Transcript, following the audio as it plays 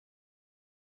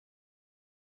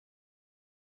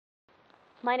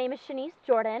My name is Shanise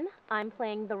Jordan. I'm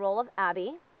playing the role of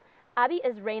Abbeigh. Abbeigh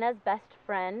is Raina's best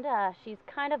friend. She's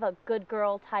kind of a good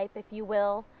girl type, if you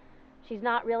will. She's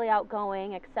not really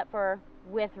outgoing, except for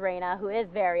with Raina, who is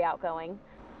very outgoing.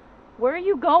 Where are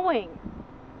you going?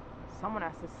 Someone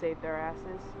has to save their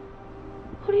asses.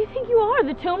 Who do you think you are,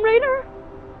 the Tomb Raider?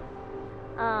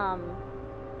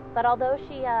 But although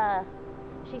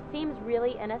she seems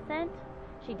really innocent,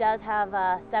 she does have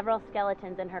several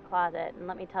skeletons in her closet, and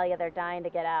let me tell you, they're dying to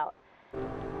get out.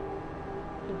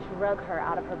 He drug her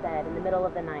out of her bed in the middle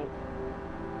of the night,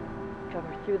 drove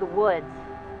her through the woods,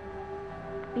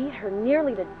 beat her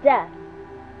nearly to death,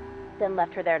 then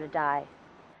left her there to die.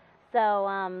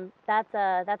 So that's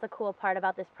a cool part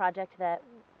about this project, that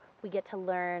we get to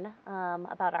learn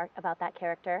about that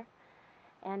character.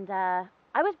 And I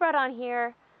was brought on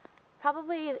here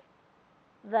probably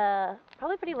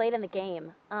pretty late in the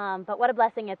game, but what a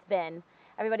blessing it's been.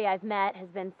 Everybody I've met has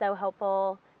been so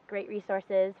helpful, great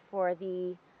resources for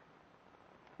the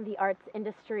arts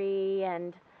industry,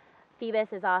 and Phoebus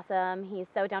is awesome. He's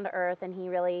so down to earth, and he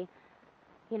really,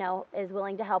 is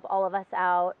willing to help all of us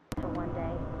out. So one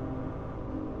day,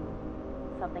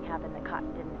 something happened that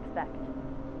Cotton didn't expect.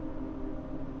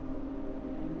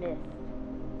 A mist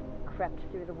crept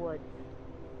through the woods.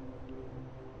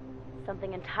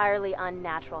 Something entirely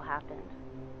unnatural happened.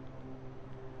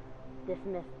 This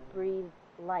mist breathed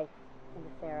life into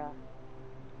Sarah.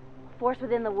 A force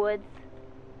within the woods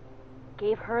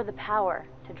gave her the power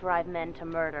to drive men to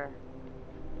murder.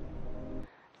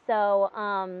 So,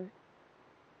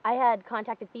 I had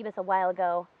contacted Phoebus a while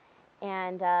ago,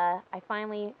 and I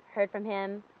finally heard from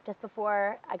him just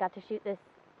before I got to shoot this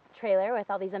trailer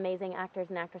with all these amazing actors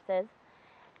and actresses.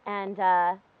 And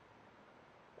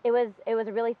it was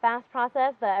a really fast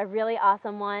process, but a really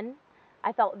awesome one.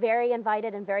 I felt very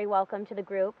invited and very welcome to the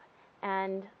group,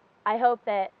 and I hope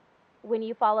that when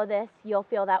you follow this, you'll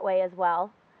feel that way as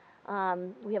well.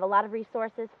 We have a lot of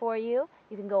resources for you.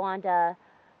 You can go on to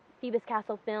Phoebus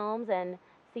Castle Films and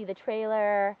see the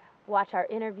trailer, watch our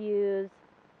interviews.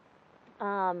 We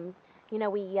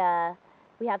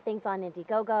have things on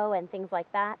Indiegogo and things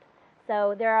like that.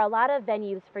 So there are a lot of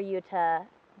venues for you to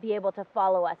be able to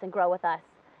follow us and grow with us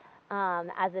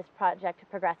as this project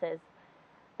progresses.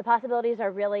 The possibilities are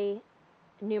really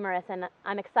numerous, and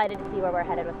I'm excited to see where we're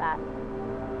headed with that.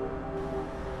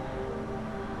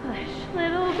 Hush,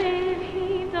 little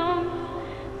baby, don't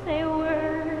say a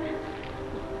word.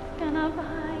 Gonna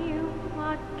buy you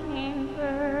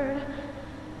mockingbird.